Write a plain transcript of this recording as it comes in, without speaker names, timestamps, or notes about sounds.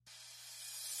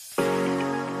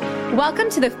Welcome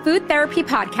to the Food Therapy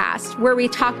Podcast, where we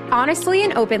talk honestly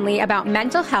and openly about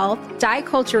mental health, diet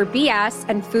culture BS,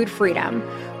 and food freedom.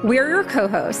 We're your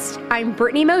co-hosts. I'm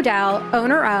Brittany Modell,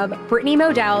 owner of Brittany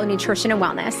Modell Nutrition and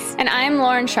Wellness. And I'm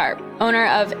Lauren Sharp, owner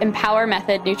of Empower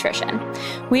Method Nutrition.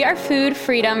 We are food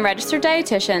freedom registered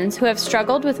dietitians who have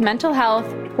struggled with mental health,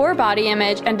 poor body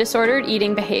image, and disordered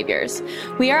eating behaviors.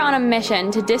 We are on a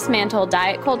mission to dismantle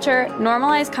diet culture,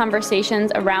 normalize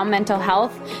conversations around mental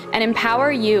health, and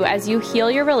empower you as you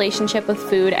heal your relationship with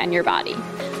food and your body.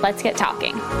 Let's get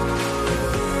talking.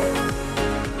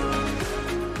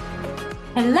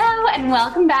 Hello, and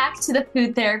welcome back to the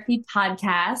Food Therapy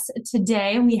Podcast.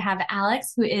 Today, we have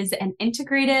Alex, who is an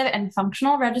integrative and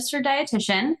functional registered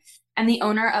dietitian and the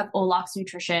owner of Olox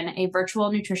Nutrition, a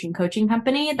virtual nutrition coaching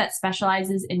company that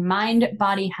specializes in mind,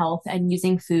 body health, and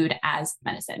using food as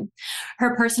medicine.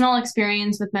 Her personal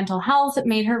experience with mental health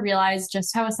made her realize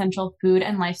just how essential food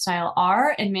and lifestyle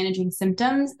are in managing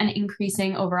symptoms and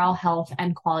increasing overall health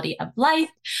and quality of life.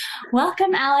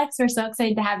 Welcome, Alex. We're so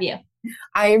excited to have you.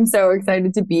 I am so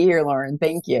excited to be here, Lauren.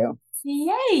 Thank you.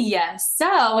 Yay.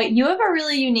 So you have a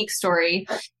really unique story,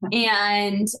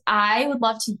 and I would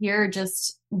love to hear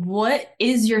just what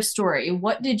is your story?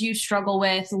 What did you struggle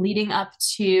with leading up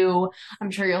to,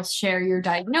 I'm sure you'll share your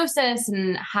diagnosis,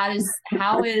 and how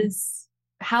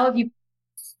have you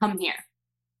come here?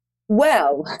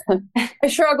 Well, I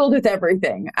struggled with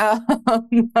everything.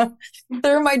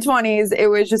 Through my 20s, it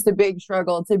was just a big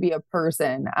struggle to be a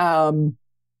person.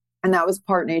 And that was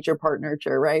part nature, part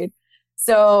nurture, right?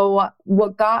 So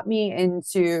what got me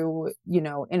into,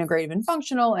 integrative and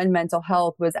functional and mental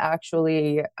health was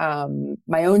actually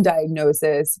my own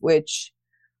diagnosis, which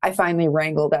I finally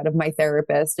wrangled out of my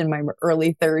therapist in my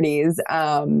early 30s.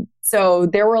 So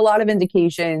there were a lot of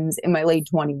indications in my late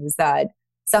 20s that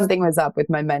something was up with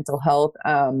my mental health.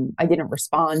 I didn't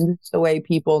respond the way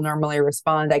people normally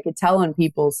respond. I could tell on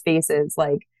people's faces,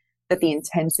 like, that the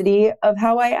intensity of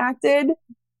how I acted.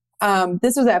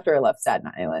 This was after I left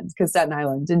Staten Island, because Staten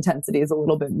Island intensity is a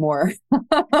little bit more.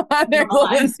 Yeah.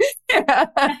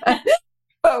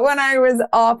 But when I was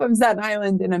off of Staten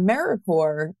Island in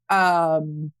AmeriCorps,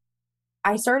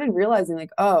 I started realizing,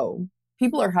 like, oh,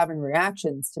 people are having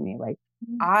reactions to me. Like,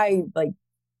 I'm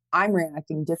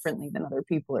reacting differently than other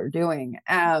people are doing.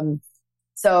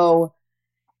 So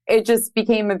it just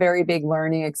became a very big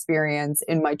learning experience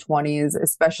in my 20s,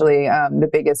 especially the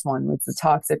biggest one was the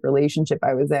toxic relationship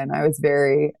I was in. I was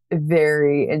very,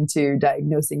 very into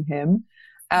diagnosing him.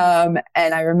 And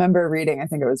I remember I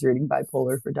think I was reading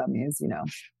Bipolar for Dummies,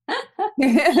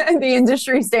 the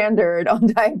industry standard on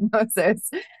diagnosis.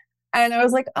 And I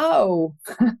was like, oh,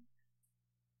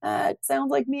 it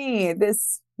sounds like me.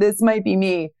 This might be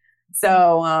me.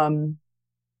 So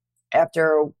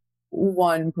after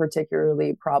one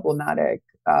particularly problematic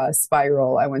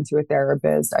spiral, I went to a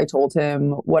therapist. I told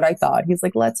him what I thought. He's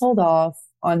like, let's hold off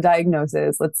on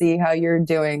diagnosis. Let's see how you're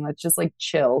doing. Let's just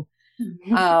chill.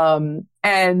 Mm-hmm.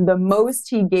 And the most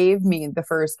he gave me the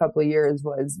first couple of years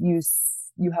was, you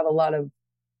have a lot of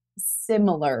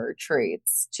similar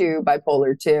traits to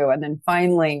bipolar 2. And then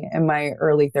finally in my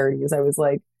early 30s, I was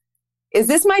like, is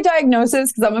this my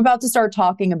diagnosis? Because I'm about to start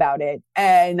talking about it,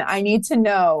 and I need to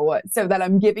know so that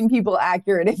I'm giving people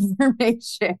accurate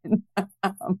information.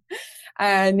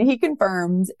 And he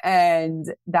confirmed,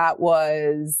 and that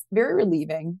was very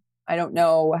relieving. I don't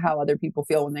know how other people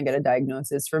feel when they get a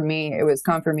diagnosis. For me, it was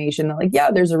confirmation that,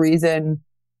 yeah, there's a reason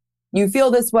you feel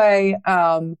this way.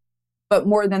 But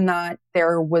more than that,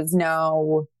 there was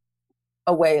no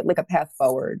a way, a path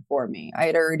forward for me. I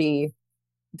had already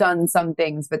done some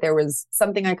things, but there was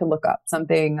something I could look up,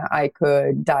 something I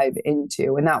could dive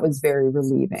into. And that was very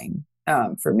relieving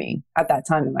for me at that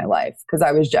time in my life, because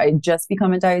I had just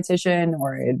become a dietitian,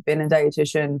 or I had been a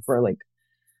dietitian for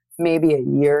maybe a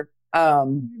year.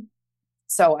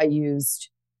 So I used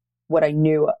what I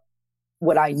knew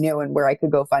and where I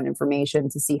could go find information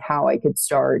to see how I could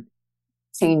start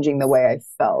changing the way I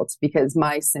felt, because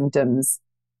my symptoms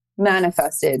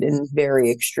manifested in very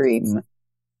extreme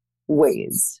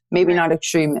ways. Maybe not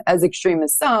extreme as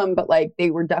some, but they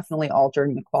were definitely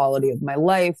altering the quality of my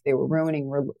life. They were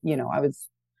ruining, I was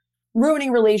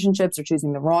ruining relationships or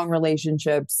choosing the wrong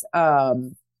relationships.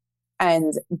 And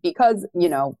because,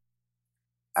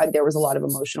 there was a lot of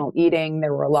emotional eating,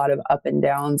 there were a lot of up and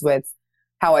downs with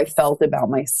how I felt about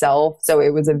myself. So it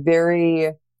was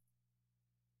it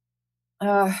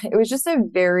was just a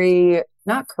very,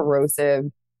 not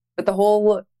corrosive, but the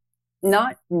whole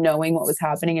not knowing what was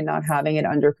happening and not having it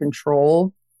under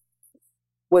control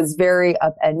was very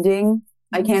upending.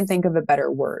 I can't think of a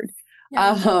better word.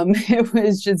 Yeah. It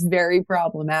was just very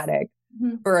problematic.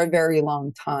 for a very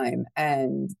long time.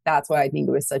 And that's why I think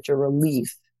it was such a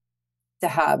relief to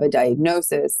have a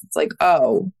diagnosis. It's like,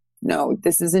 oh, no,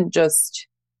 this isn't just,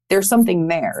 there's something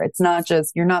there. It's not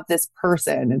just, you're not this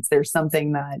person. There's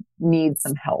something that needs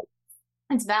some help.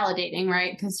 It's validating,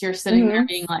 right? Because you're sitting there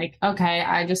being like, okay,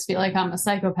 I just feel like I'm a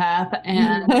psychopath.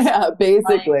 And yeah,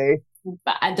 basically.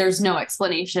 But there's no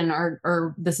explanation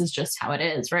or this is just how it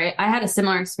is, right? I had a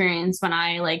similar experience when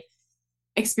I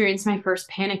experienced my first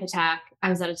panic attack. I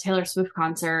was at a Taylor Swift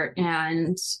concert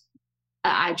and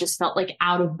I just felt like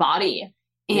out of body.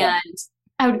 And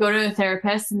I would go to a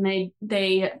therapist and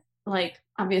they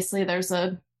obviously there's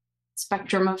a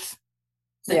spectrum of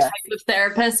the type of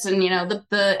therapist and,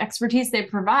 the expertise they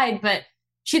provide, but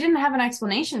she didn't have an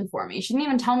explanation for me. She didn't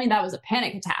even tell me that was a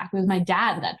panic attack. It was my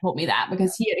dad that told me that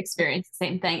because he had experienced the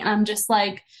same thing. And I'm just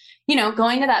like,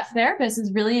 going to that therapist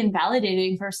is really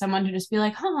invalidating for someone to just be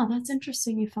like, oh, that's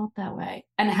interesting. You felt that way.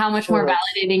 And how much more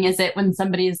validating is it when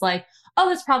somebody is like, oh,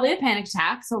 that's probably a panic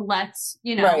attack. So let's,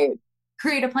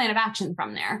 create a plan of action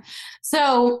from there.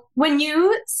 So when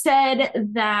you said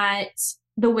that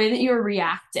the way that you were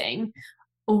reacting,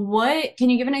 can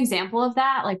you give an example of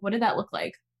that? Like, what did that look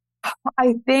like?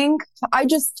 I think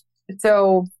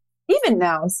so even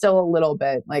now, still a little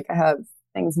bit, I have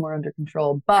things more under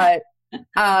control, but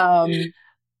I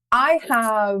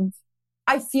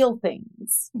feel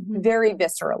things very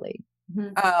viscerally.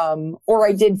 Or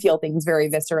I did feel things very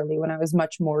viscerally when I was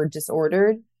much more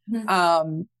disordered.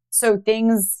 So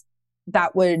things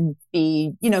that would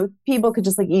be, people could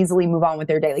just easily move on with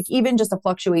their day. Even just a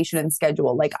fluctuation in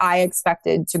schedule. I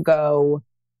expected to go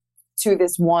to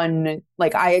this one,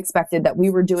 I expected that we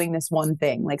were doing this one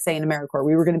thing, say in AmeriCorps,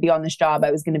 we were going to be on this job.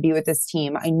 I was going to be with this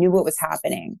team. I knew what was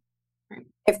happening.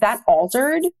 If that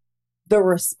altered, the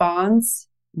response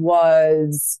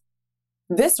was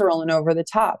visceral and over the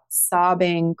top,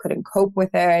 sobbing, couldn't cope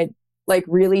with it,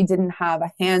 really didn't have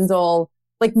a handle,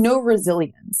 no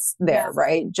resilience there,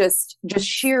 right? Just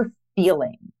sheer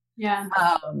feeling. Yeah.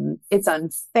 It's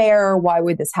unfair. Why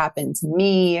would this happen to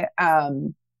me?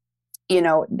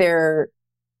 There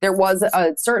was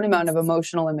a certain amount of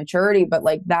emotional immaturity, but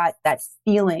that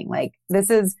feeling,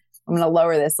 this is, I'm going to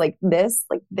lower this, this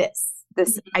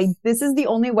is the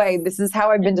only way. This is how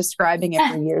I've been describing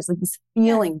it for years. This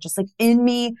feeling just in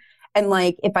me. And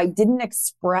if I didn't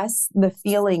express the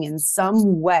feeling in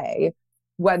some way,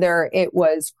 whether it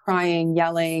was crying,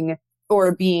 yelling,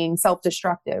 or being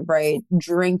self-destructive, right?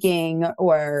 Drinking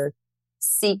or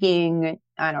seeking,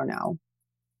 I don't know,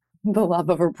 the love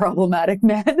of a problematic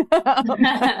man,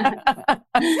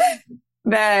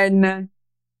 then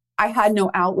I had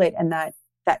no outlet, and that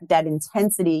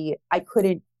intensity, I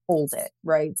couldn't hold it,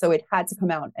 right? So it had to come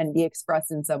out and be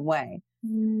expressed in some way.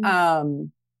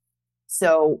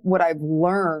 So what I've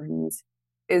learned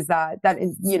is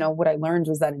what I learned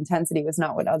was that intensity was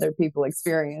not what other people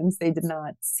experienced. They did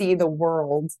not see the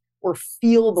world or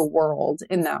feel the world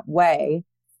in that way.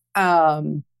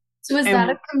 So is that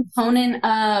a component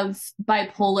of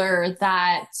bipolar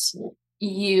that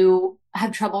you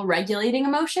have trouble regulating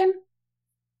emotion?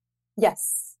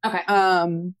 Yes. Okay.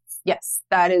 Yes,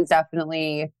 that is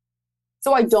definitely.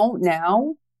 So I don't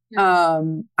now.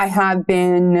 I have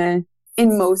been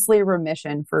in mostly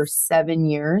remission for 7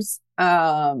 years.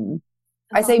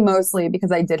 I say mostly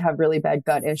because I did have really bad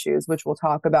gut issues, which we'll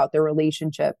talk about the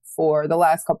relationship for the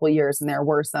last couple of years. And there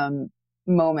were some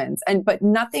moments but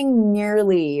nothing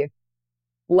nearly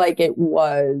like it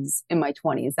was in my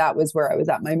 20s. That was where I was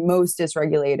at my most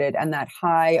dysregulated. And that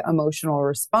high emotional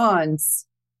response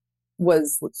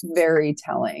was very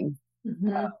telling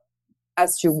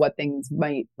as to what things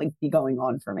might be going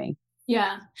on for me.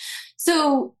 Yeah.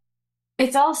 So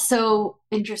it's all so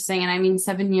interesting. And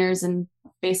 7 years and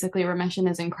basically remission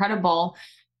is incredible.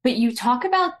 But you talk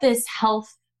about this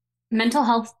mental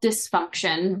health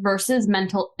dysfunction versus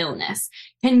mental illness.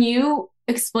 Can you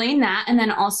explain that and then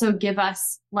also give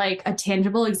us a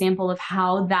tangible example of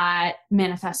how that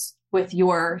manifests with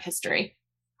your history?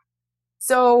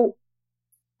 So,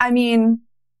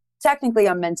 technically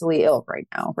I'm mentally ill right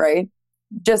now, right?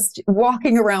 Just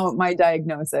walking around with my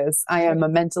diagnosis, I am a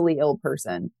mentally ill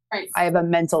person. Right. I have a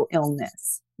mental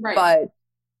illness, right. But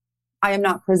I am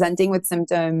not presenting with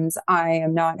symptoms. I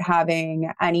am not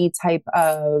having any type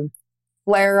of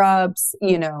flare-ups,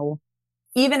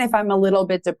 even if I'm a little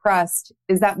bit depressed,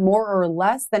 is that more or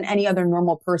less than any other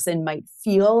normal person might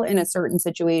feel in a certain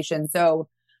situation? So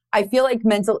I feel like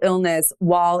mental illness,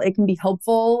 while it can be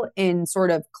helpful in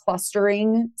sort of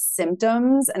clustering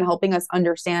symptoms and helping us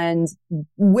understand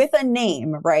with a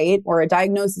name, right, or a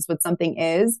diagnosis what something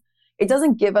is, it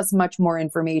doesn't give us much more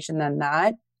information than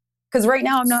that. Because right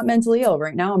now I'm not mentally ill.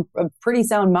 Right now I'm a pretty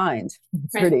sound mind.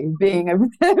 Being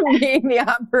the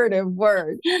operative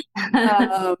word.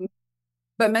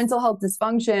 But mental health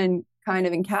dysfunction kind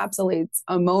of encapsulates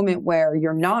a moment where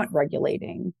you're not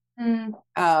regulating, and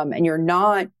you're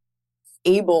not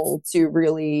able to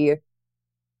really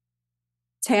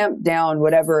tamp down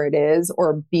whatever it is,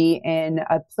 or be in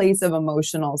a place of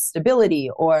emotional stability,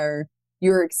 or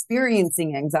you're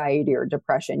experiencing anxiety or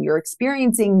depression. You're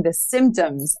experiencing the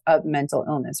symptoms of mental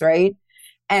illness, right?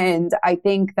 And I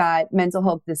think that mental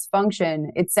health dysfunction,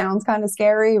 it sounds kind of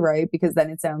scary, right? Because then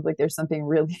it sounds like there's something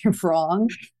really wrong.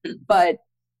 But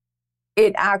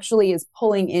it actually is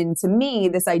pulling into me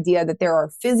this idea that there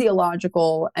are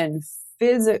physiological and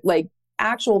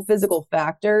actual physical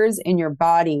factors in your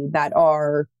body that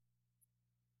are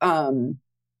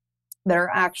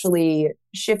actually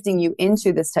shifting you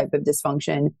into this type of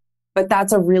dysfunction. But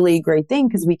that's a really great thing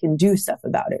because we can do stuff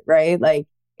about it, right? Like,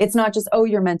 it's not just, oh,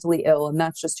 you're mentally ill and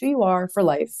that's just who you are for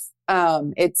life.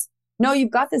 It's, no,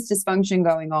 you've got this dysfunction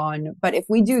going on, but if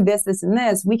we do this, this, and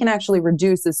this, we can actually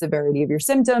reduce the severity of your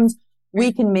symptoms.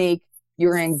 We can make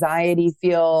your anxiety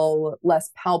feel less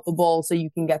palpable so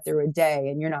you can get through a day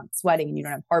and you're not sweating and you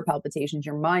don't have heart palpitations.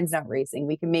 Your mind's not racing.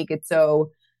 We can make it so,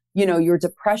 your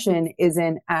depression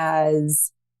isn't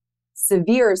as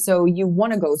severe. So you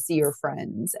want to go see your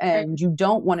friends and you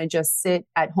don't want to just sit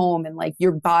at home and like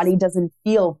your body doesn't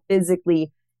feel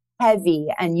physically heavy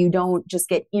and you don't just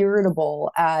get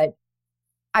irritable at,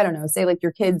 I don't know, say like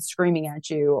your kids screaming at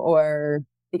you, or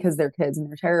because they're kids and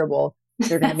they're terrible,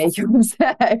 they're going to make you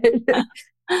upset.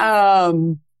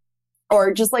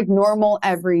 Or just like normal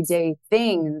everyday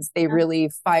things, they really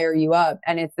fire you up.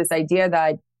 And it's this idea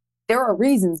that there are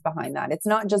reasons behind that. It's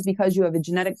not just because you have a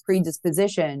genetic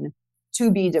predisposition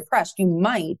to be depressed. You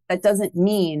might. That doesn't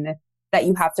mean that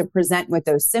you have to present with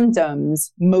those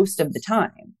symptoms most of the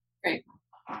time. Right.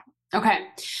 Okay.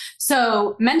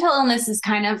 So mental illness is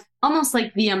kind of almost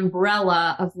like the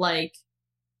umbrella of like,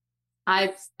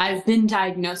 I've been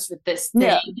diagnosed with this thing.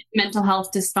 Yeah. Mental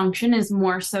health dysfunction is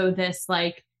more so this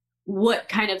like, what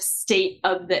kind of state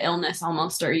of the illness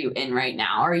almost are you in right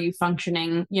now? Are you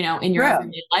functioning, in your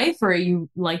everyday life, or are you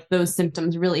like those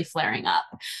symptoms really flaring up?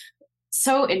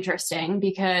 So interesting,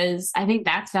 because I think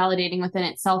that's validating within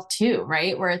itself too,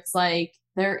 right? Where it's like,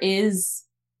 there is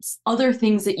other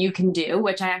things that you can do,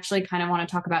 which I actually kind of want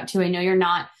to talk about too. I know you're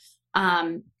not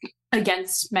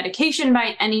against medication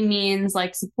by any means,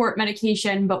 like support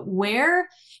medication, but where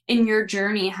in your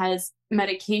journey has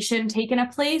medication taken a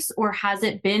place, or has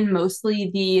it been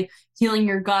mostly the healing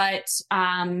your gut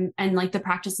and like the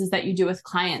practices that you do with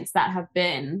clients that have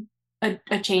been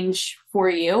a change for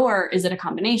you, or is it a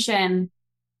combination?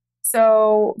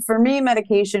 So for me,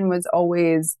 medication was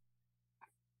always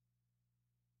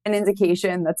an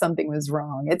indication that something was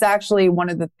wrong. It's actually one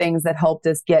of the things that helped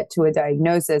us get to a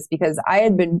diagnosis, because I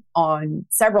had been on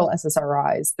several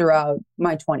SSRIs throughout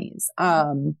my 20s.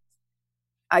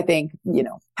 I think,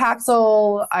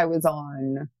 Paxil, I was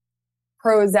on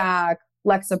Prozac,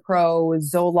 Lexapro,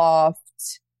 Zoloft,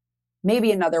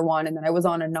 maybe another one. And then I was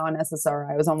on a non-SSRI.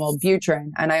 I was on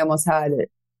Wellbutrin, and I almost had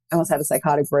a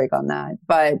psychotic break on that.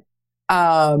 But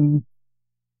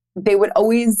they would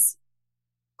always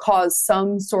cause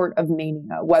some sort of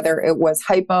mania, whether it was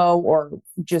hypo or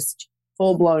just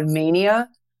full-blown mania.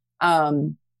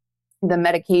 The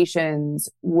medications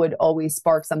would always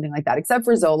spark something like that, except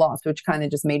for Zoloft, which kind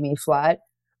of just made me flat.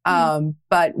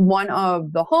 But one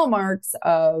of the hallmarks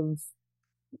of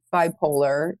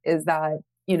bipolar is that,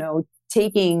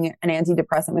 taking an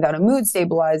antidepressant without a mood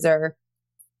stabilizer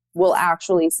will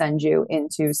actually send you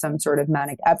into some sort of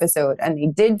manic episode. And they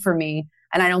did for me.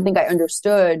 And I don't think I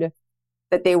understood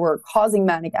that they were causing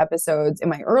manic episodes in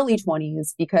my early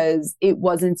 20s, because it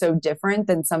wasn't so different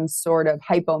than some sort of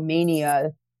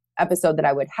hypomania episode that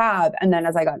I would have. And then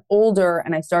as I got older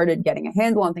and I started getting a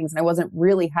handle on things and I wasn't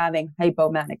really having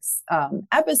hypomanic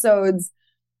episodes,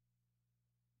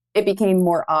 it became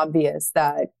more obvious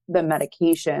that the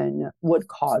medication would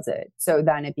cause it. So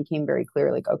then it became very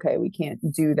clear, like, okay, we can't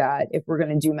do that. If we're going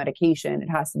to do medication, it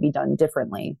has to be done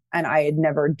differently. And I've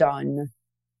never done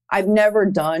a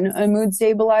mood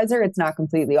stabilizer. It's not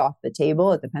completely off the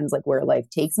table. It depends like where life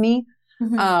takes me.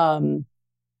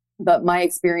 But my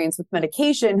experience with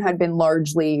medication had been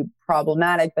largely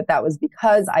problematic, but that was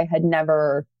because I had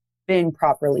never been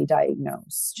properly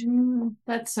diagnosed.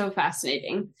 That's so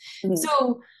fascinating.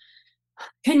 So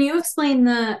can you explain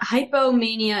the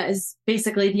hypomania is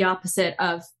basically the opposite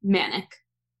of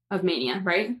mania,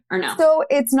 right? Or no? So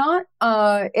it's not,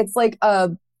 it's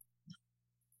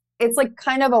it's like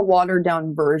kind of a watered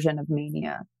down version of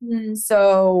mania.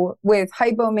 So with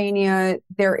hypomania,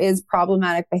 there is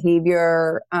problematic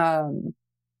behavior.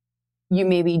 You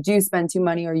maybe do spend too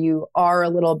money, or you are a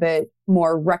little bit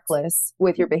more reckless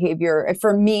with your behavior.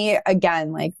 For me,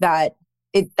 again, like that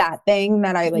thing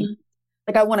that I like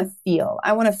I want to feel.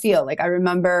 Like I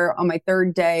remember on my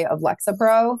third day of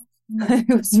Lexapro,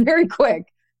 it was very quick.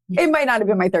 It might not have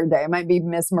been my third day. I might be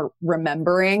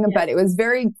misremembering, but it was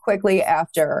very quickly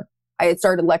after I had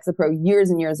started Lexapro years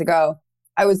and years ago.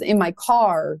 I was in my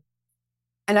car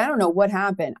and I don't know what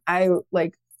happened. I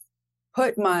like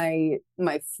put my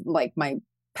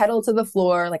pedal to the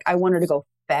floor. Like I wanted to go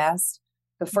fast.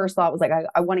 The first thought was like,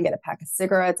 I want to get a pack of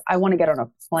cigarettes. I want to get on a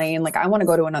plane. Like I want to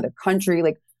go to another country.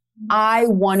 Like I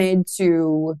wanted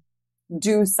to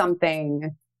do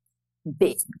something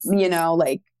big,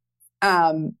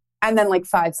 and then like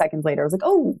 5 seconds later, I was like,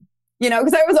 oh,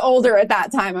 because I was older at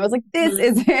that time. I was like, this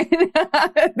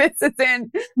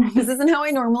isn't how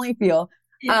I normally feel.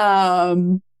 Yeah.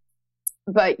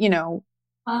 But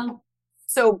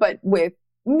but with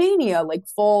mania, like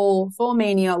full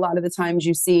mania, a lot of the times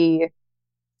you see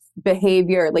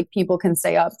behavior, like people can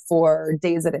stay up for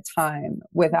days at a time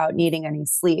without needing any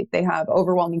sleep. They have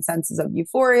overwhelming senses of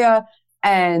euphoria,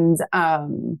 and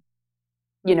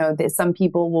some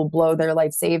people will blow their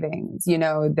life savings.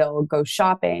 They'll go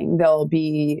shopping. They'll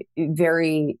be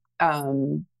very,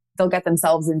 they'll get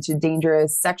themselves into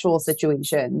dangerous sexual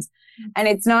situations. And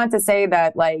it's not to say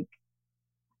that like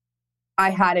I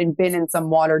hadn't been in some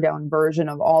watered down version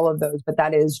of all of those, but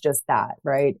that is just that,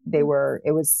 right? It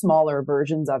was smaller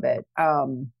versions of it.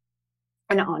 And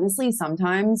honestly,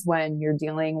 sometimes when you're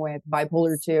dealing with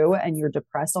bipolar 2 and you're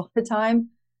depressed all the time,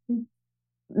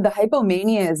 the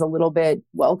hypomania is a little bit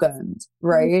welcomed,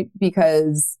 right?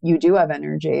 Because you do have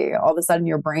energy. All of a sudden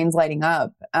your brain's lighting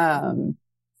up.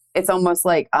 It's almost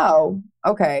like, oh,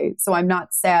 okay, so I'm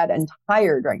not sad and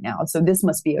tired right now. So this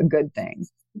must be a good thing.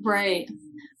 Right.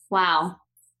 Wow.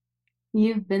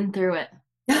 You've been through it.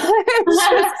 And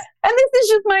this is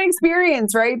just my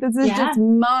experience, right? This is just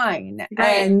mine.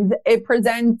 Right. And it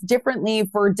presents differently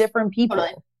for different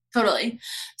people. Totally.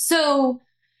 So,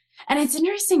 and it's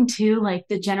interesting too, like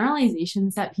the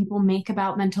generalizations that people make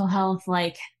about mental health.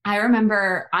 Like I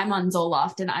remember I'm on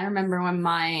Zoloft, and I remember when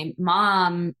my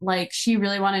mom, like she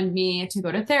really wanted me to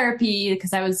go to therapy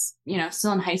because I was,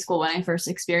 still in high school when I first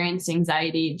experienced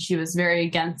anxiety. She was very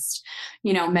against,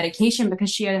 medication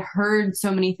because she had heard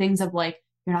so many things of like,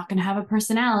 you're not going to have a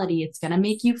personality. It's going to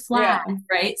make you flat. Yeah.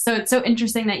 Right. So it's so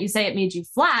interesting that you say it made you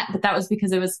flat, but that was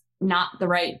because it was not the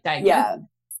right diagnosis. Yeah.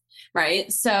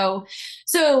 Right. So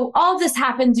all this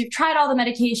happens. You've tried all the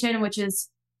medication, which is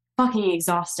fucking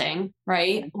exhausting,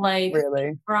 right? Like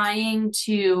really trying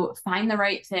to find the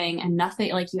right thing and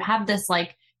nothing, like you have this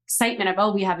like excitement of,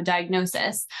 oh, we have a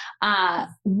diagnosis.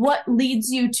 What leads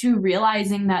you to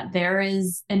realizing that there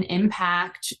is an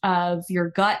impact of your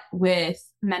gut with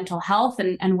mental health,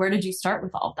 and where did you start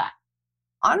with all of that?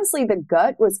 Honestly, the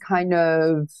gut was kind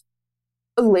of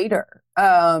later.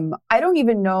 I don't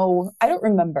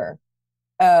remember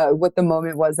what the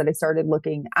moment was that I started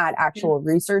looking at actual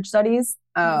research studies.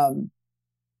 But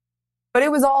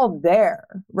it was all there,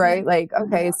 right? Like,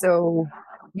 okay, so,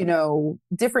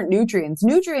 different nutrients.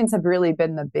 Nutrients have really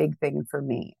been the big thing for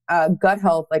me. Gut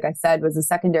health, like I said, was a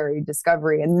secondary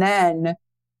discovery. And then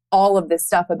all of this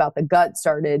stuff about the gut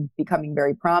started becoming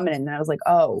very prominent. And I was like,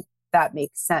 oh, that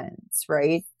makes sense,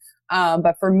 right?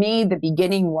 But for me, the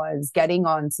beginning was getting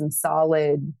on some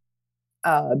solid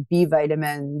B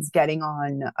vitamins, getting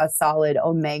on a solid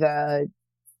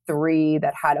omega-3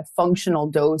 that had a functional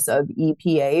dose of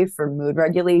EPA for mood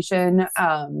regulation.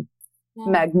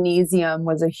 Magnesium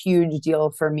was a huge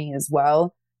deal for me as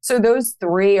well. So those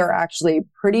three are actually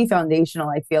pretty foundational,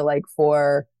 I feel like,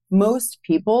 for most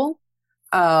people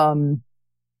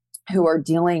who are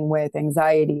dealing with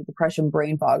anxiety, depression,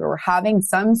 brain fog, or having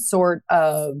some sort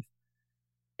of,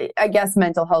 I guess,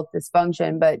 mental health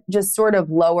dysfunction, but just sort of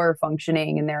lower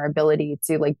functioning in their ability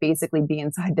to like basically be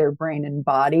inside their brain and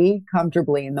body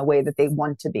comfortably in the way that they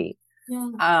want to be.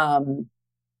 Yeah.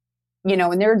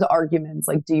 And there's arguments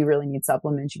like, do you really need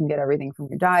supplements? You can get everything from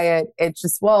your diet. It's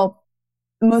just, well,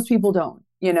 most people don't,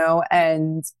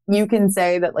 and you can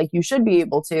say that like you should be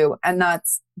able to, and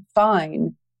that's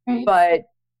fine. Right. But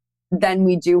then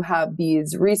we do have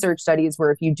these research studies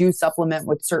where if you do supplement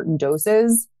with certain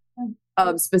doses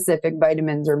of specific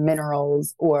vitamins or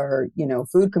minerals or,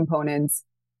 food components,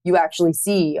 you actually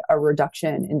see a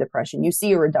reduction in depression. You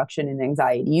see a reduction in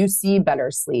anxiety. You see better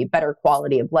sleep, better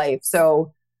quality of life.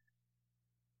 So,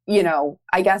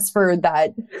 I guess for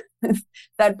that,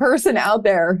 that person out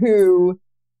there who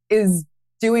is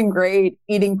doing great,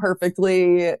 eating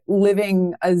perfectly,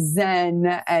 living a zen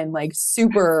and like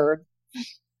super,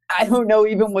 I don't know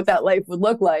even what that life would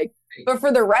look like. But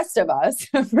for the rest of us,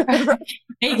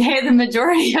 AKA the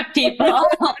majority of people,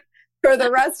 for the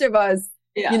rest of us,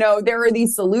 yeah. you know, there are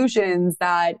these solutions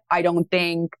that I don't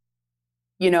think,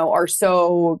 you know, are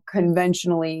so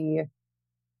conventionally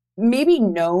maybe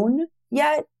known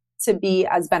yet to be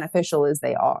as beneficial as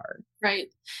they are. Right.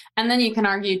 And then you can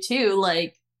argue too,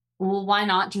 like, well, why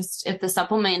not just, if the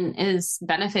supplement is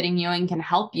benefiting you and can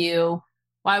help you,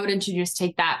 why wouldn't you just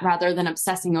take that rather than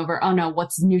obsessing over, oh no,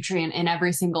 what's nutrient in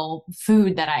every single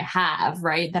food that I have,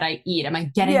 right? That I eat? Am I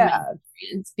getting my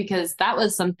nutrients? Because that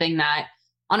was something that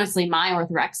honestly my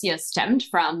orthorexia stemmed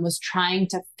from, was trying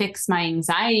to fix my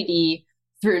anxiety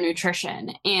through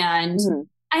nutrition. And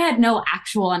I had no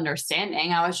actual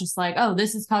understanding. I was just like, oh,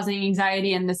 this is causing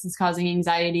anxiety and this is causing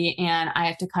anxiety and I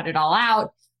have to cut it all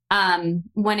out.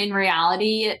 When in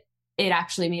reality, it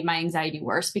actually made my anxiety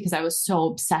worse because I was so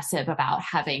obsessive about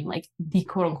having like the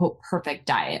quote unquote perfect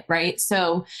diet. Right.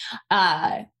 So,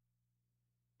 I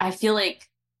feel like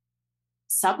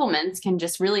supplements can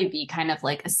just really be kind of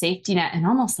like a safety net and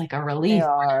almost like a relief.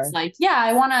 It's like, yeah,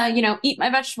 I want to, you know, eat my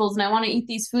vegetables and I want to eat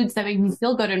these foods that make me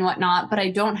feel good and whatnot, but I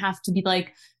don't have to be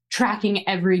like tracking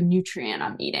every nutrient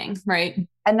I'm eating. Right.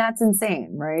 And that's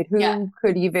insane, right? Who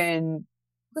could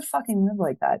fucking live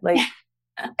like that? Like,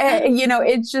 you know,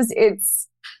 it's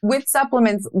with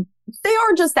supplements, they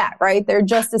are just that, right? They're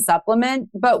just a supplement.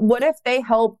 But what if they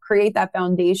help create that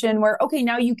foundation where, okay,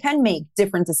 now you can make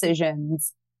different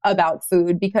decisions about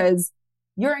food because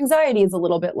your anxiety is a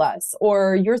little bit less,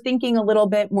 or you're thinking a little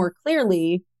bit more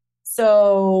clearly.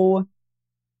 So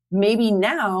maybe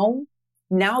now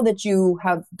that you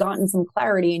have gotten some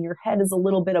clarity and your head is a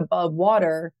little bit above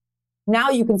water,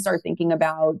 now you can start thinking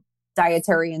about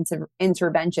dietary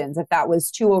interventions if that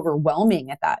was too overwhelming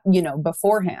at that, you know,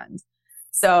 beforehand.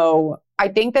 So I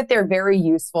think that they're very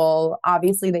useful.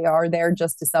 Obviously they are there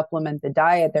just to supplement the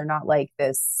diet. They're not like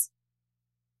this,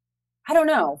 I don't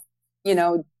know, you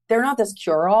know, they're not this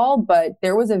cure-all, but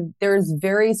there's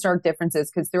very stark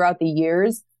differences because throughout the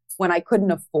years when I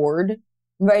couldn't afford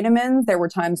vitamins, there were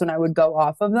times when I would go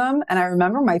off of them. And I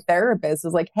remember my therapist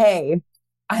was like, hey,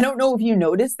 I don't know if you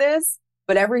notice this,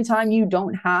 but every time you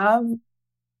don't have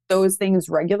those things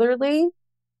regularly,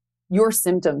 your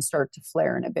symptoms start to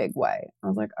flare in a big way. I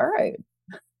was like, all right,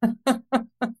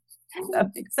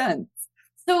 that makes sense.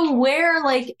 So where,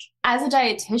 like, as a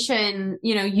dietitian,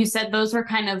 you know, you said those were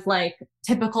kind of like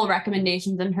typical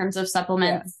recommendations in terms of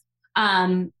supplements.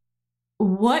 Yeah.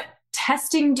 What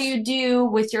testing do you do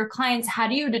with your clients? How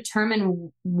do you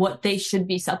determine what they should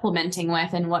be supplementing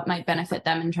with and what might benefit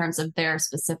them in terms of their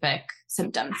specific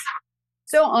symptoms?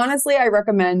 So honestly, I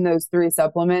recommend those 3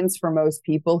 supplements for most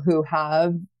people who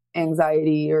have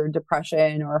anxiety or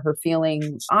depression or are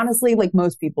feeling, honestly, like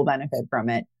most people benefit from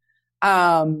it.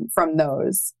 From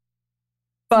those.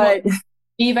 But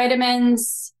B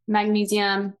vitamins,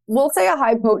 magnesium. We'll say a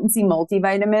high potency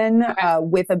multivitamin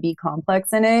with a B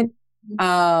complex in it.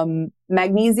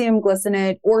 Magnesium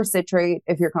glycinate or citrate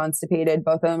if you're constipated.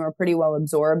 Both of them are pretty well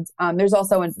absorbed. There's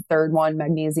also a third one,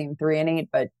 magnesium threonate,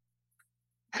 but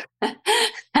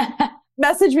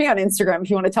message me on Instagram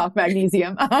if you want to talk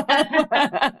magnesium.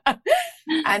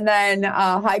 And then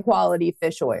high quality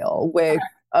fish oil with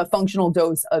a functional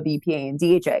dose of EPA and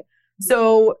DHA.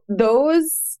 So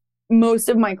those, most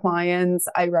of my clients,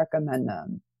 I recommend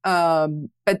them.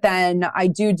 But then I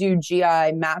do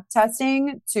GI map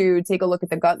testing to take a look at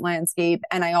the gut landscape.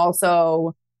 And I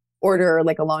also order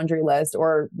like a laundry list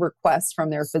or request from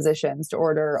their physicians to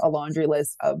order a laundry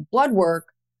list of blood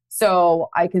work. So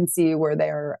I can see where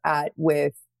they're at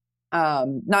with,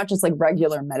 not just like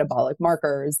regular metabolic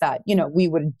markers that, you know, we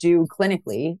would do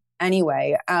clinically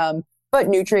anyway. But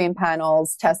nutrient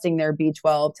panels, testing their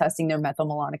B12, testing their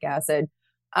methylmalonic acid,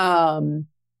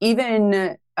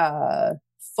 even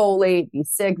folate,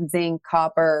 B6, zinc,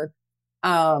 copper,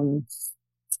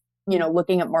 you know,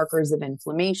 looking at markers of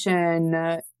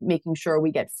inflammation, making sure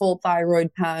we get full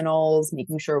thyroid panels,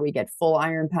 making sure we get full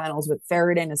iron panels with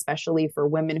ferritin, especially for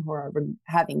women who are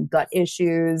having gut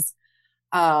issues,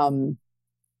 and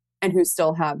who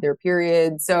still have their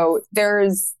periods. So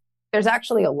there's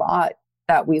actually a lot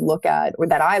that we look at, or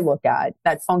that I look at,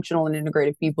 that functional and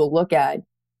integrative people look at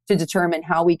to determine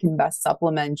how we can best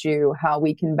supplement you, how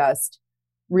we can best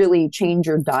really change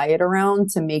your diet around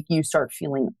to make you start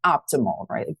feeling optimal,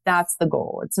 right? Like that's the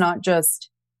goal. It's not just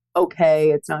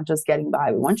okay. It's not just getting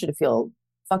by. We want you to feel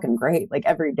fucking great, like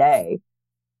every day.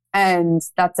 And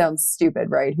that sounds stupid,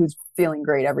 right? Who's feeling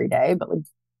great every day? But like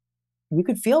you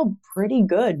could feel pretty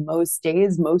good most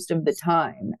days, most of the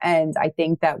time. And I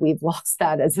think that we've lost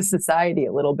that as a society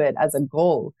a little bit as a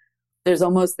goal. There's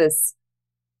almost this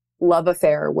love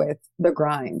affair with the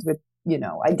grind, with,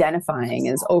 identifying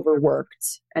as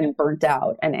overworked and burnt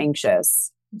out and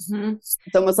anxious. Mm-hmm.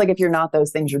 It's almost like if you're not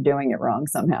those things, you're doing it wrong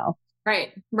somehow.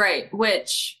 Right.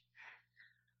 Which,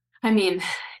 I mean,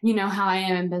 you know how I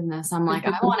am in business. I'm like,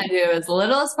 I want to do as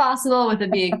little as possible with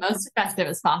it being most effective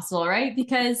as possible, right?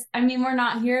 Because we're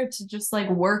not here to just like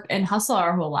work and hustle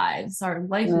our whole lives. Our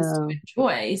life is to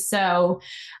enjoy. So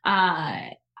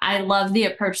I love the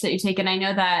approach that you take. And I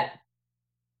know that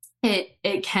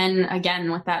it can,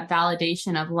 again, with that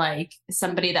validation of like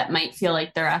somebody that might feel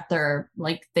like they're at their,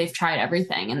 like they've tried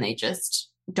everything and they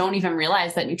just don't even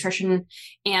realize that nutrition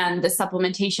and the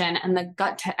supplementation and the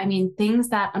gut, things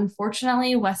that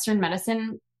unfortunately Western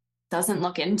medicine doesn't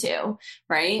look into.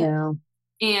 Right. Yeah.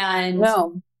 And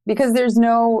no, because there's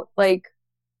no, like,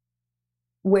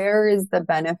 where is the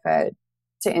benefit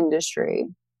to industry?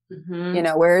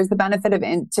 Mm-hmm. Where is the benefit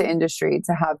to industry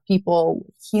to have people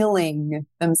healing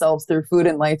themselves through food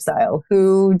and lifestyle?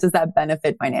 Who does that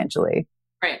benefit financially?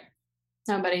 Right.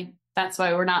 Nobody. That's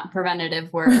why we're not preventative.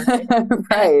 We're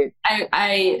right.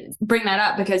 I bring that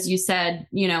up because you said,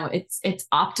 it's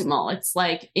optimal. It's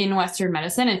like in Western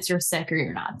medicine, it's you're sick or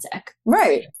you're not sick.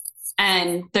 Right.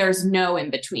 And there's no in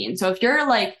between. So if you're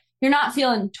like, you're not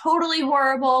feeling totally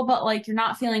horrible, but like you're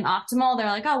not feeling optimal, they're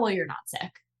like, oh, well, you're not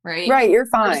sick. Right. Right. You're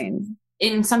fine.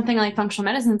 In something like functional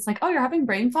medicine, it's like, oh, you're having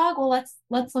brain fog. Well,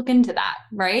 let's look into that.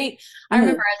 Right. I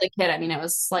remember as a kid, it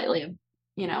was slightly,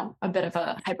 a bit of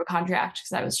a hypochondriac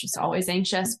because I was just always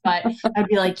anxious, but I'd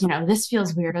be like, this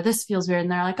feels weird or this feels weird.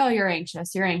 And they're like, oh, you're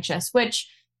anxious, which,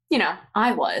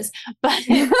 I was, but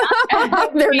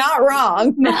they're not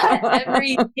wrong. Not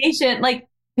every patient, like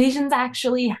patients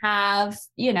actually have,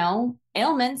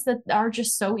 ailments that are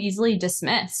just so easily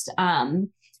dismissed.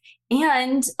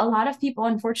 And a lot of people,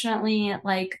 unfortunately,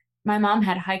 like my mom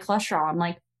had high cholesterol. I'm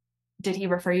like, did he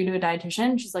refer you to a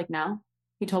dietitian? She's like, no,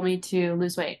 he told me to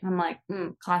lose weight. I'm like,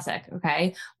 classic.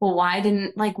 Okay. Well, why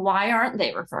aren't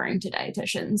they referring to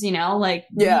dietitians?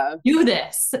 Do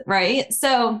this. Right.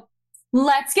 So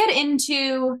let's get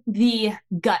into the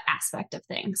gut aspect of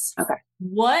things. Okay.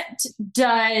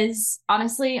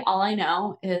 Honestly, all I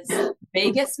know is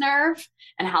vagus nerve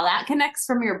and how that connects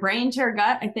from your brain to your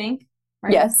gut, I think.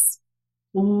 Right? Yes.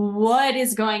 What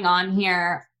is going on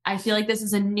here? I feel like this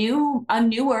is a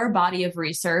newer body of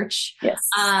research. Yes.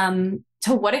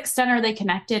 To what extent are they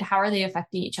connected? How are they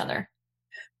affecting each other?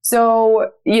 So,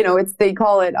 they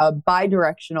call it a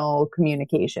bidirectional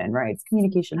communication, right? It's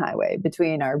communication highway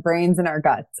between our brains and our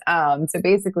guts. So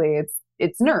basically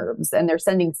it's nerves and they're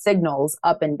sending signals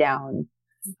up and down.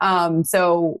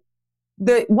 So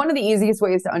one of the easiest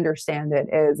ways to understand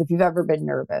it is if you've ever been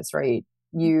nervous, right?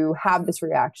 You have this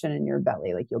reaction in your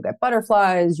belly, like you'll get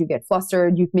butterflies, you get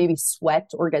flustered, you maybe sweat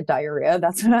or get diarrhea.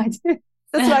 That's what I did.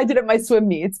 That's what I did at my swim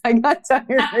meets. I got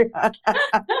diarrhea.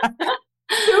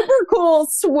 Super cool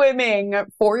swimming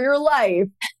for your life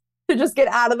to just get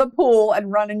out of the pool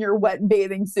and run in your wet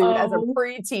bathing suit as a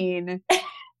preteen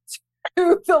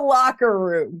to the locker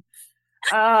room.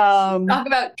 Talk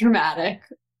about dramatic.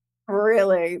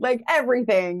 Really, like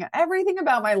everything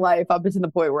about my life up to the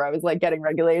point where I was like getting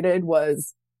regulated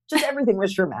was just everything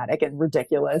was dramatic and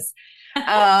ridiculous.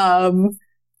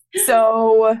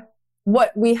 So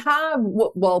what we have,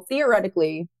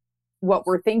 theoretically, what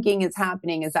we're thinking is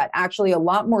happening is that actually a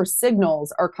lot more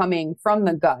signals are coming from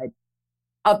the gut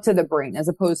up to the brain as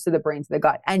opposed to the brain to the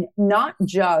gut. And not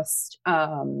just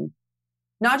from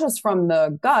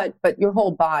the gut, but your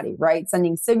whole body, right?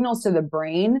 Sending signals to the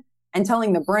brain and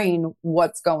telling the brain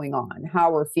what's going on,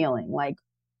 how we're feeling, like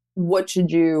what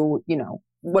should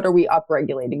what are we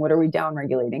upregulating? What are we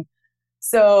downregulating?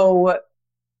 So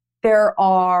there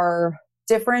are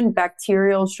different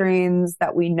bacterial strains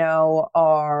that we know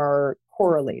are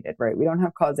correlated, right? We don't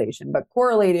have causation, but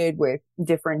correlated with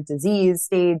different disease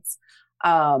states.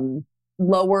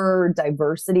 Lower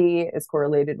diversity is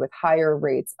correlated with higher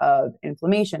rates of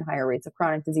inflammation, higher rates of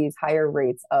chronic disease, higher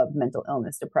rates of mental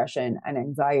illness, depression, and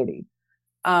anxiety.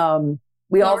 Lower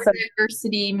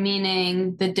diversity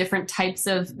meaning the different types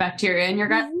of bacteria in your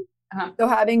gut. Uh-huh. So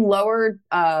having lower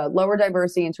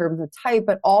diversity in terms of type,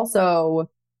 but also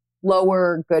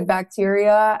lower good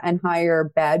bacteria and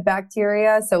higher bad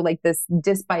bacteria. So like this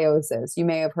dysbiosis, you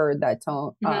may have heard that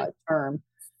term,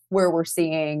 where we're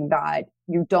seeing that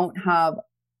you don't have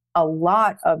a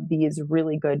lot of these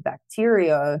really good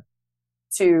bacteria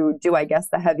to do, I guess,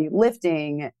 the heavy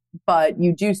lifting, but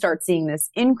you do start seeing this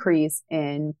increase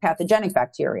in pathogenic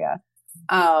bacteria.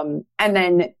 And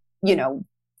then,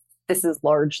 this is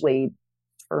largely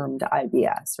termed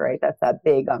IBS, right? That's that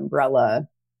big umbrella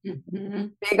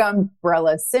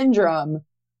syndrome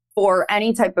for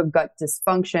any type of gut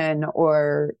dysfunction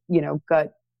or,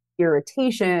 gut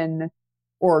irritation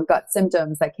or gut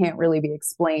symptoms that can't really be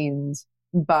explained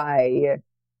by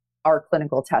our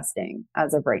clinical testing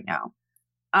as of right now.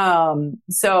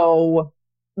 So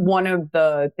one of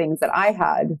the things that I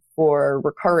had for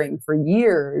recurring for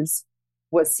years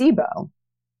was SIBO,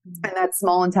 and that's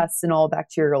small intestinal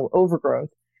bacterial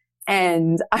overgrowth.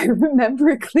 And I remember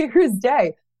it clear as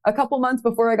day. A couple months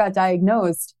before I got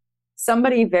diagnosed,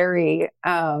 somebody very,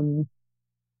 not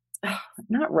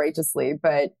righteously,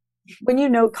 but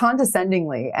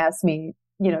condescendingly asked me,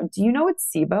 do you know what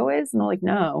SIBO is? And I'm like,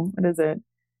 no, what is it?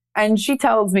 And she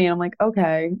tells me, and I'm like,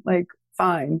 okay, like,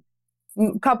 fine.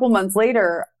 A couple months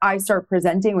later, I start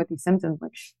presenting with these symptoms.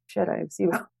 Like, shit, I have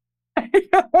SIBO.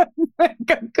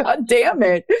 God damn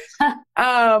it.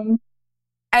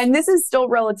 And this is still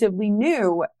relatively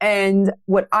new. And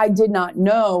what I did not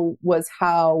know was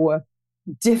how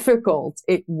difficult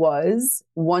it was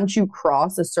once you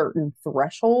cross a certain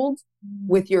threshold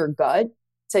with your gut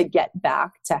to get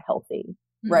back to healthy,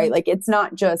 right? Like, it's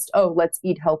not just, oh, let's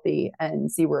eat healthy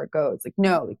and see where it goes. Like,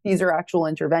 no, like, these are actual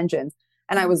interventions.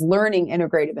 And I was learning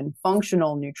integrative and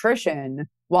functional nutrition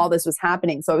while this was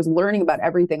happening. So I was learning about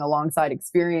everything alongside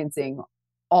experiencing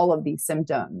all of these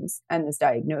symptoms and this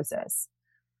diagnosis.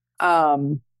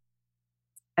 And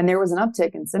there was an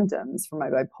uptick in symptoms for my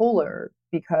bipolar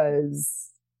because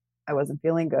I wasn't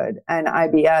feeling good. And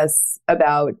IBS,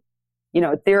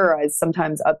 theorized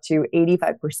sometimes up to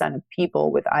 85% of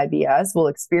people with IBS will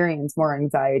experience more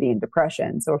anxiety and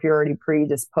depression. So if you're already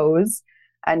predisposed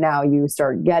and now you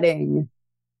start getting,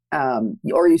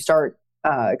 or you start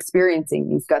experiencing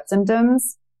these gut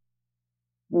symptoms,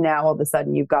 now all of a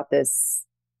sudden you've got this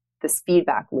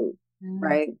feedback loop,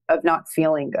 right? Of not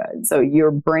feeling good. So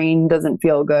your brain doesn't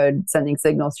feel good, sending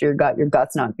signals to your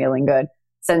gut's not feeling good,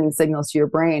 sending signals to your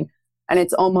brain. And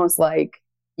it's almost like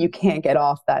you can't get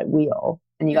off that wheel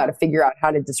and you got to figure out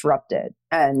how to disrupt it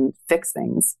and fix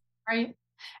things. Right.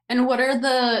 And what are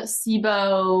the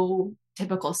SIBO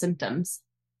typical symptoms?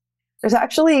 There's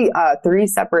actually 3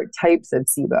 separate types of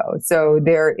SIBO. So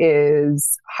there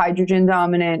is hydrogen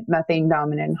dominant, methane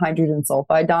dominant, hydrogen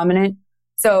sulfide dominant.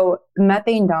 So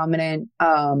methane dominant,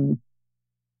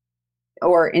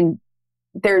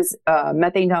 there's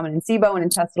methane dominant SIBO and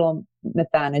intestinal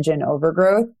methanogen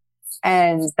overgrowth.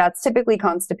 And that's typically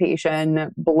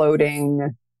constipation,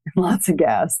 bloating, lots of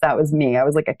gas. That was me. I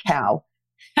was like a cow.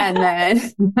 And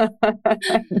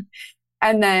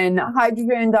then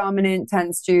hydrogen dominant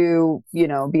tends to,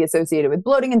 be associated with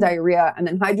bloating and diarrhea. And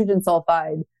then hydrogen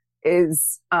sulfide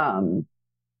is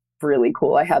really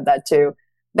cool. I had that too.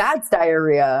 That's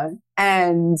diarrhea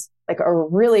and like a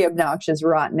really obnoxious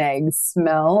rotten egg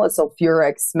smell, a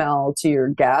sulfuric smell to your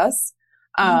gas.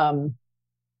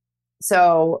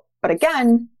 But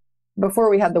again,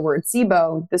 before we had the word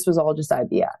SIBO, this was all just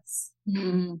IBS.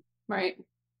 Right.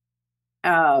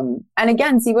 And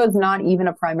again, SIBO is not even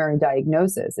a primary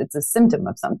diagnosis. It's a symptom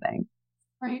of something.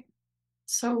 Right.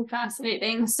 So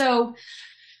fascinating. So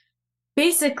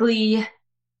basically,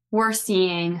 we're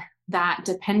seeing that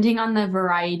depending on the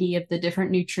variety of the different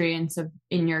nutrients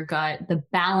in your gut, the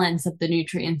balance of the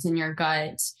nutrients in your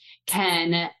gut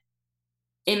can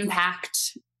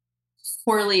impact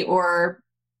poorly or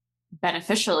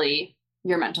beneficially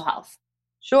your mental health.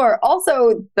 Sure.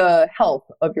 Also the health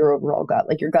of your overall gut,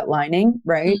 like your gut lining,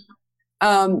 right?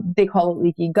 They call it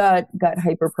leaky gut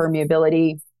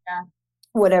hyperpermeability,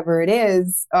 whatever it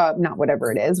is,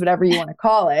 whatever you want to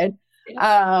call it.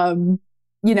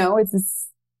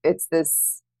 It's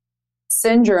this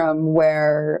syndrome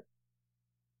where,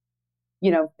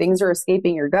 things are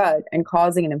escaping your gut and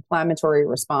causing an inflammatory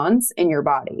response in your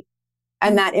body.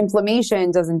 And that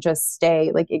inflammation doesn't just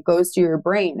stay, like it goes to your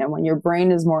brain. And when your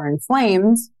brain is more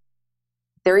inflamed,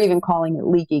 they're even calling it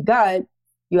leaky gut.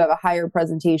 You have a higher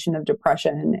presentation of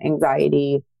depression,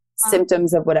 anxiety,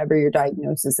 symptoms of whatever your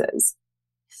diagnosis is.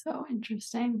 So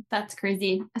interesting. That's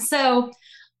crazy. So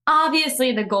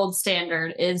obviously the gold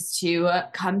standard is to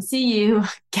come see you,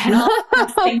 get all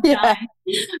this thing done,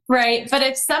 right? But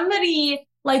if somebody,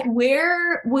 like,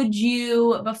 where would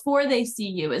you, before they see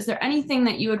you, is there anything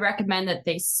that you would recommend that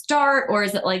they start? Or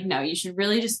is it like, no, you should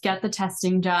really just get the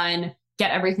testing done, get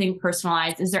everything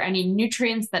personalized? Is there any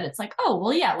nutrients that it's like, oh,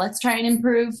 well, yeah, let's try and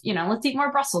improve, let's eat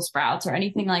more Brussels sprouts or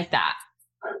anything like that?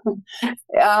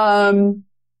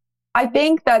 I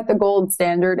think that the gold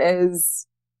standard is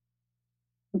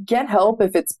get help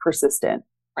if it's persistent,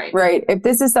 right? If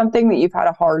this is something that you've had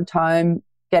a hard time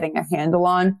getting a handle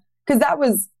on, because that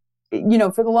was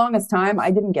for the longest time,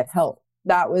 I didn't get help.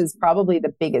 That was probably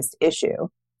the biggest issue.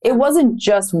 It wasn't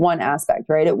just one aspect,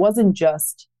 right? It wasn't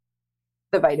just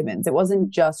the vitamins. It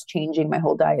wasn't just changing my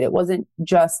whole diet. It wasn't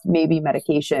just maybe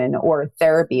medication or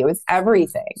therapy. It was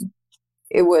everything.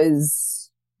 It was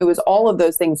all of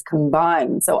those things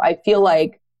combined. So I feel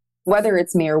like whether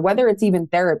it's me or whether it's even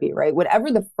therapy, right?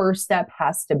 Whatever the first step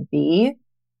has to be,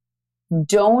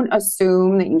 don't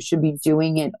assume that you should be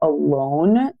doing it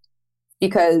alone,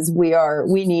 because we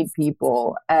need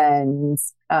people, and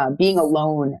being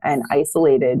alone and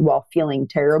isolated while feeling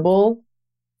terrible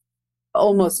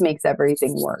almost makes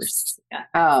everything worse.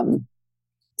 Yeah.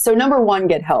 So number 1,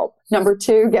 get help. Number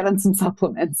 2, get on some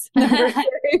supplements.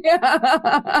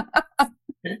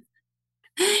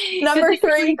 Number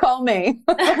 3, call me.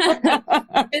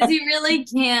 Because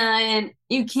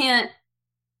you can't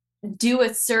do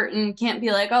can't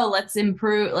be like, oh, let's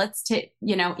improve,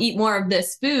 eat more of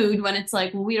this food, when it's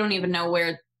like, well, we don't even know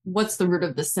what's the root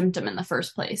of the symptom in the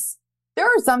first place. There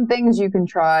are some things you can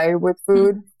try with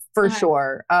food for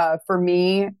sure. For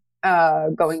me,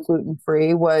 going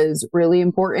gluten-free was really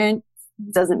important.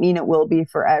 Doesn't mean it will be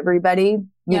for everybody.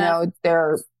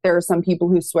 There are some people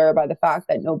who swear by the fact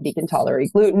that nobody can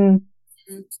tolerate gluten.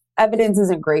 Evidence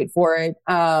isn't great for it.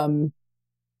 But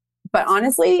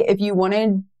honestly, if you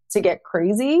wanted to get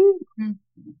crazy,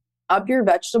 up your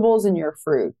vegetables and your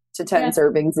fruit to 10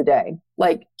 servings a day.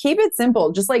 Like, keep it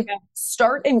simple. Just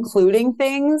start including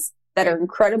things that are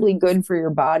incredibly good for your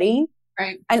body.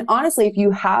 Right. And honestly, if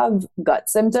you have gut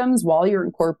symptoms while you're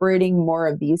incorporating more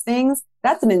of these things,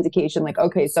 that's an indication like,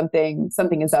 okay, something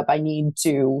is up. I need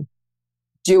to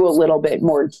do a little bit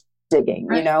more digging,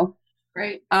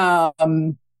 Right.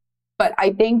 But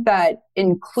I think that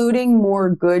including more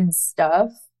good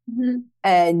stuff,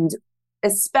 and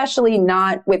especially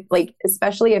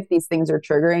if these things are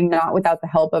triggering, not without the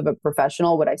help of a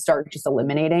professional, would I start just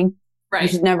eliminating. Right. You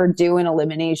should never do an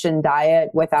elimination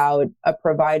diet without a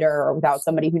provider or without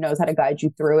somebody who knows how to guide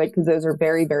you through it, because those are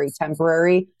very, very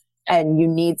temporary, and you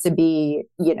need to be,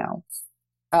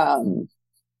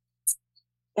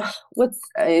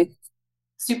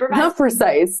 supervised? Not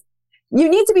precise. You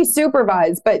need to be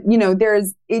supervised, but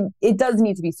it does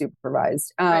need to be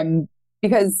supervised.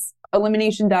 Because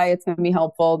elimination diets can be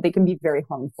helpful. They can be very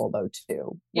harmful though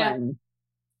too. Yeah.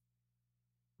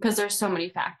 Because there's so many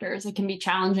factors. It can be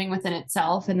challenging within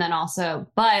itself. And then also,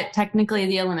 but technically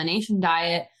the elimination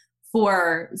diet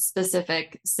for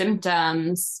specific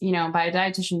symptoms, by a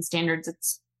dietitian standards,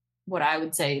 it's what I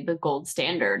would say the gold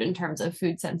standard in terms of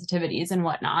food sensitivities and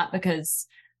whatnot, because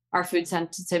our food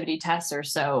sensitivity tests are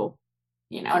so,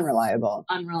 unreliable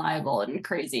and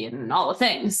crazy and all the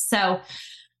things. So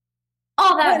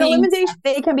all that elimination,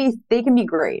 they can be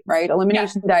great, right?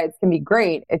 Elimination diets can be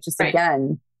great. It's just,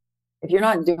 again, if you're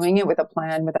not doing it with a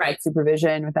plan, without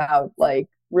supervision, without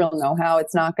real know-how,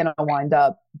 it's not going to wind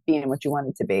up being what you want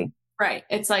it to be. Right.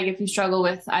 It's like if you struggle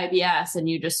with IBS and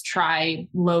you just try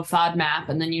low FODMAP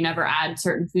and then you never add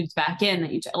certain foods back in,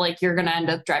 that you're going to end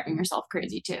up driving yourself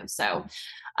crazy too. So,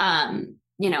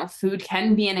 food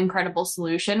can be an incredible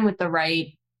solution with the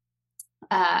right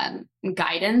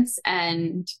guidance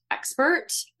and expert,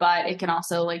 but it can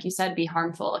also, like you said, be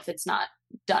harmful if it's not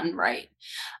done right.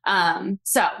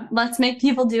 So let's make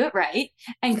people do it right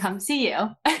and come see you.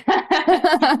 So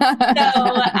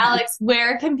Alex,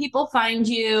 where can people find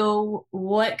you?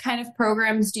 What kind of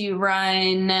programs do you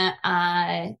run?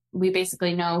 We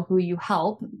basically know who you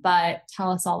help, but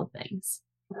tell us all the things.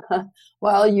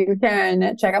 Well, you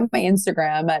can check out my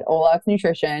Instagram at Olox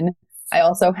Nutrition. I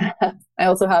also have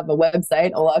a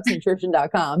website,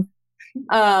 oloxnutrition.com.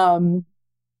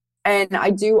 And I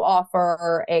do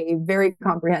offer a very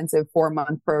comprehensive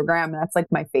 4-month program. That's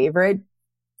my favorite,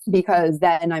 because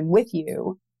then I'm with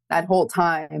you that whole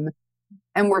time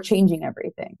and we're changing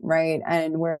everything, right?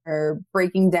 And we're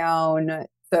breaking down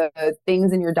the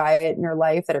things in your diet and your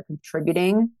life that are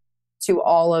contributing to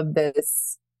all of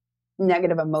this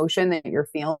negative emotion that you're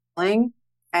feeling.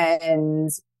 And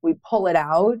we pull it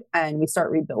out and we start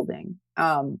rebuilding.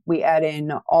 We add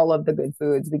in all of the good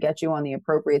foods. We get you on the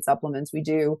appropriate supplements. We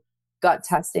do gut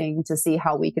testing to see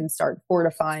how we can start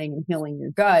fortifying and healing your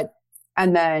gut.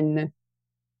 And then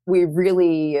we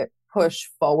really push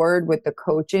forward with the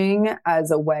coaching as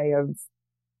a way of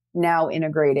now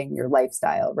integrating your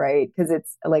lifestyle, right? Because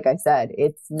it's, like I said,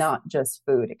 it's not just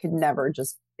food.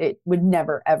 It would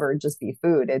never, ever just be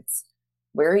food. It's,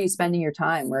 where are you spending your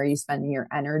time? Where are you spending your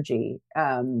energy?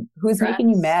 Who's making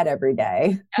you mad every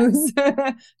day?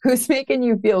 Yeah. Who's making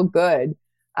you feel good?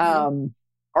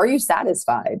 Are you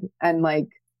satisfied? And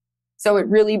so it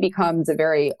really becomes a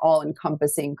very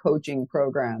all-encompassing coaching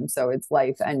program. So it's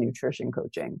life and nutrition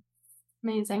coaching.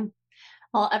 Amazing.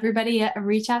 Well, everybody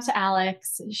reach out to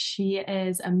Alex. She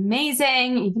is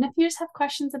amazing. Even if you just have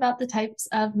questions about the types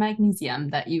of magnesium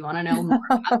that you want to know more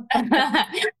about,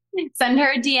 send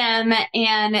her a DM.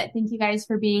 And thank you guys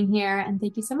for being here. And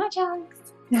thank you so much, Alex.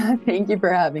 Thank you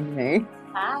for having me.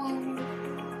 Bye.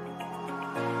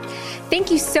 Thank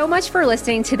you so much for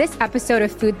listening to this episode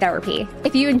of Food Therapy.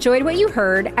 If you enjoyed what you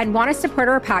heard and want to support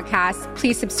our podcast,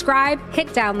 please subscribe, hit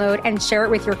download, and share it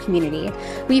with your community.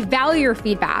 We value your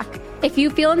feedback. If you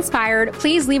feel inspired,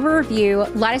 please leave a review,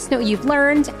 let us know what you've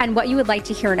learned and what you would like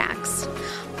to hear next.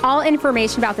 All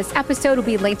information about this episode will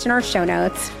be linked in our show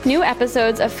notes. New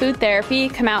episodes of Food Therapy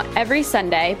come out every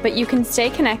Sunday, but you can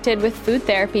stay connected with Food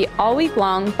Therapy all week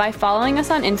long by following us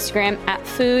on Instagram at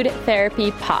Food Therapy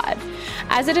Pod.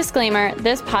 As a disclaimer,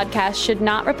 this podcast should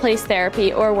not replace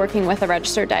therapy or working with a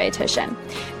registered dietitian.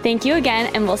 Thank you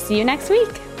again, and we'll see you next week.